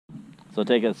So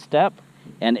take a step,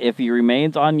 and if he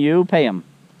remains on you, pay him.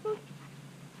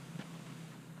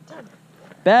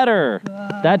 Better.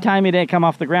 That time he didn't come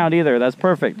off the ground either. That's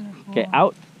perfect. Okay,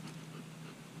 out.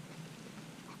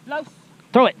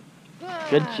 Throw it.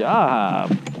 Good job.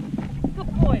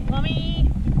 Good boy,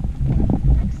 mommy.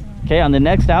 Okay, on the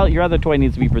next out, your other toy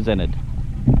needs to be presented.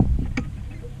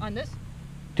 On this?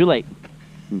 Too late.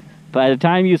 By the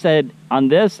time you said on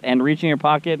this and reach in your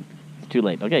pocket, it's too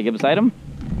late. Okay, get beside him.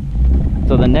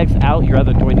 So the next out, your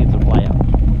other toy needs to fly out.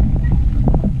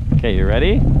 Okay, you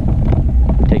ready?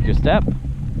 Take your step.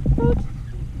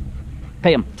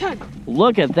 Pay him.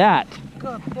 Look at that.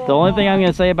 The only thing I'm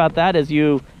going to say about that is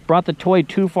you brought the toy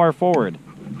too far forward.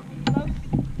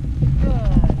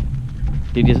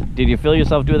 Did you feel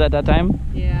yourself do that time?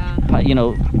 Yeah. You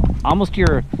know, almost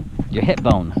your hip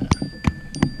bone.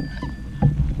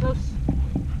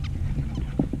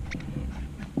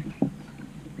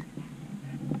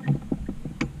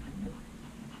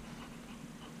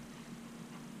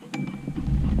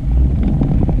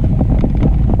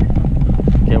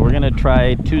 Okay, we're gonna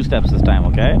try 2 steps this time,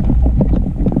 okay?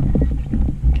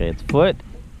 Okay, it's foot,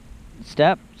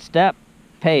 step, step,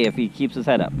 pay if he keeps his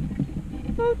head up.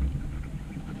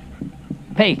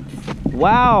 Pay.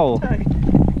 Wow.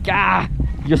 Gah,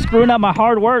 you're screwing up my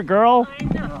hard work, girl. I